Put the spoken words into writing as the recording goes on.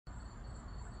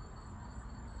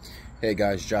Hey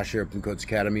guys, Josh here at Blue Coats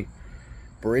Academy.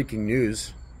 Breaking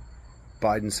news: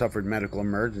 Biden suffered medical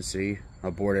emergency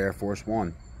aboard Air Force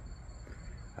One.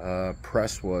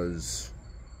 Press was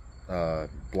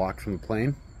blocked from the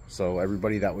plane, so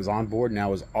everybody that was on board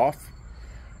now is off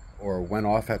or went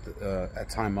off at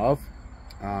time of.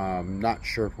 Not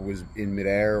sure if it was in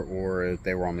midair or if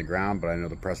they were on the ground, but I know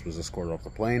the press was escorted off the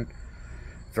plane.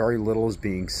 Very little is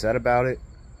being said about it.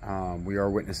 We are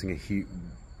witnessing a huge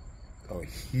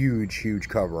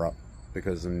cover-up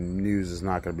because the news is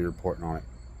not going to be reporting on it,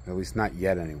 at least not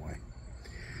yet anyway.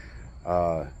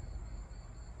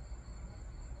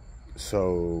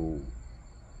 So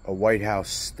a White House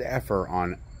staffer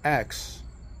on X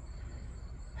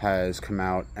has come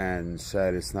out and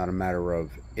said it's not a matter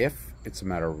of if, it's a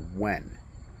matter of when.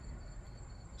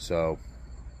 So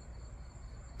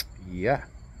yeah,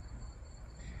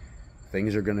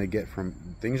 things are going to get from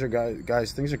things are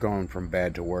going from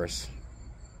bad to worse.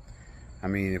 I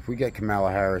mean, if we get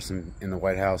Kamala Harris in the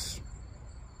White House,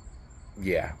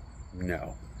 yeah,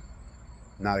 no,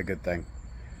 not a good thing.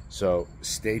 So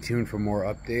stay tuned for more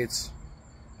updates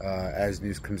as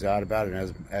news comes out about it,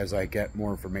 and as I get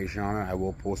more information on it, I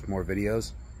will post more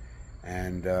videos,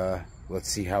 and let's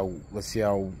see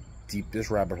how deep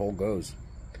this rabbit hole goes.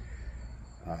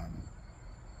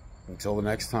 Until the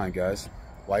next time, guys,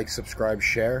 like, subscribe,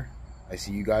 share. I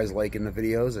see you guys liking the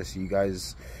videos. I see you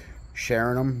guys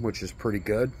sharing them, which is pretty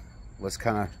good. Let's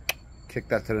kind of kick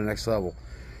that to the next level.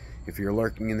 If you're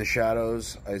lurking in the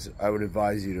shadows, I would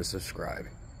advise you to subscribe.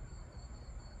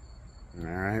 All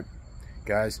right,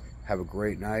 guys, have a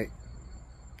great night.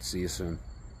 See you soon.